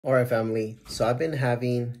All right, family. So I've been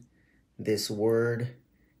having this word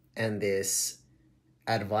and this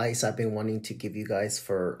advice I've been wanting to give you guys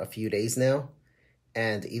for a few days now.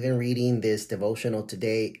 And even reading this devotional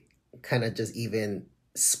today kind of just even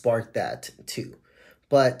sparked that too.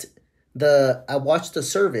 But I watched the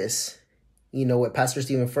service, with Pastor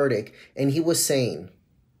Stephen Furtick, and he was saying,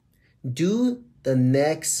 do the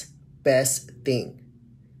next best thing.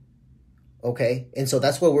 Okay. And so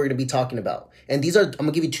that's what we're going to be talking about. And I'm going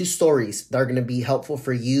to give you two stories that are going to be helpful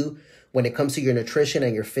for you when it comes to your nutrition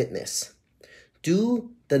and your fitness.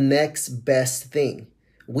 Do the next best thing.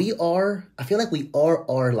 I feel like we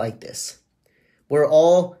are like this. We're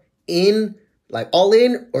all in, like all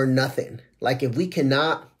in or nothing. Like if we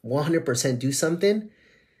cannot 100% do something,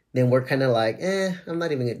 then we're kind of like, I'm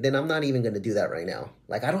not even going to do that right now.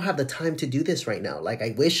 Like, I don't have the time to do this right now. Like,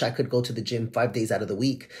 I wish I could go to the gym 5 days out of the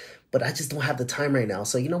week, but I just don't have the time right now.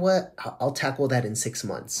 So you know what? I'll tackle that in 6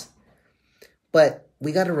 months. But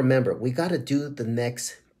we got to remember, we got to do the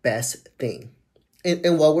next best thing.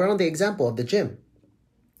 And while we're on the example of the gym,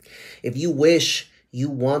 if you wish you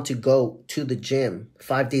want to go to the gym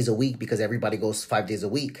 5 days a week because everybody goes 5 days a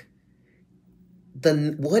week,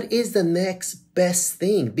 then what is the next best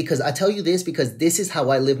thing? Because I tell you this because this is how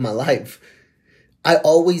I live my life. I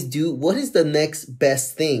always do, what is the next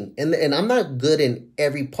best thing? And I'm not good in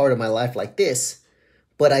every part of my life like this,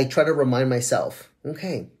 but I try to remind myself,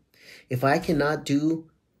 okay, if I cannot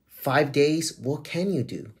do 5 days, what can you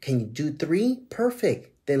do? Can you do 3?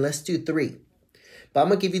 Perfect. Then let's do 3. But I'm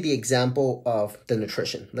going to give you the example of the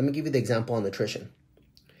nutrition. Let me give you the example on nutrition.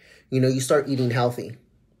 You start eating healthy.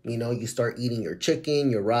 You start eating your chicken,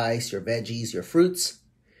 your rice, your veggies, your fruits.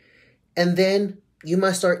 And then you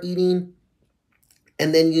might start eating,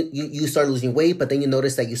 and then you start losing weight, but then you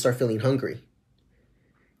notice that you start feeling hungry.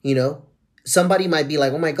 Somebody might be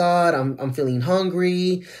like, oh my God, I'm feeling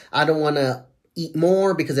hungry. I don't want to eat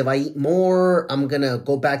more because if I eat more, I'm going to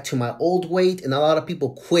go back to my old weight. And a lot of people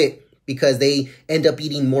quit because they end up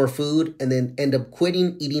eating more food and then end up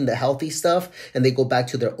quitting eating the healthy stuff. And they go back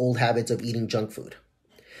to their old habits of eating junk food.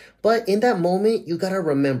 But in that moment, you got to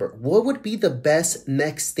remember, what would be the best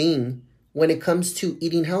next thing when it comes to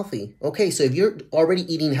eating healthy? Okay, so if you're already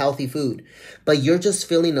eating healthy food, but you're just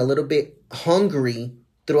feeling a little bit hungry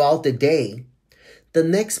throughout the day, the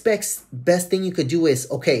next best thing you could do is,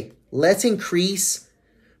 okay, let's increase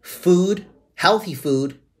healthy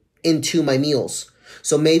food into my meals.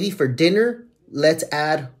 So maybe for dinner, let's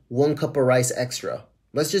add 1 cup of rice extra.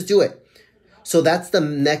 Let's just do it. So that's the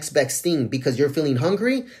next best thing because you're feeling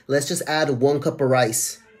hungry. Let's just add 1 cup of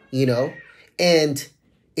rice, and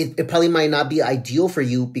it probably might not be ideal for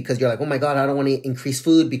you because you're like, oh my God, I don't want to increase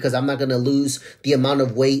food because I'm not going to lose the amount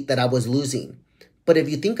of weight that I was losing. But if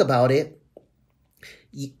you think about it,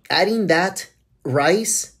 adding that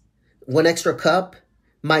rice, 1 extra cup,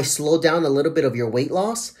 might slow down a little bit of your weight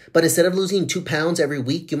loss. But instead of losing 2 pounds every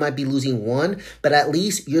week, you might be losing 1, but at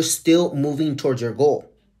least you're still moving towards your goal.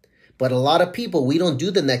 But a lot of people, we don't do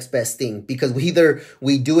the next best thing because we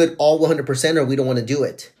do it all 100% or we don't want to do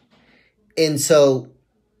it. And so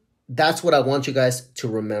that's what I want you guys to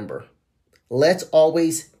remember. Let's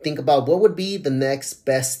always think about what would be the next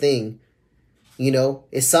best thing.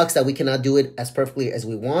 It sucks that we cannot do it as perfectly as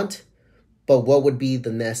we want, but what would be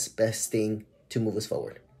the next best thing to move us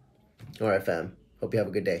forward? All right, fam. Hope you have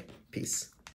a good day. Peace.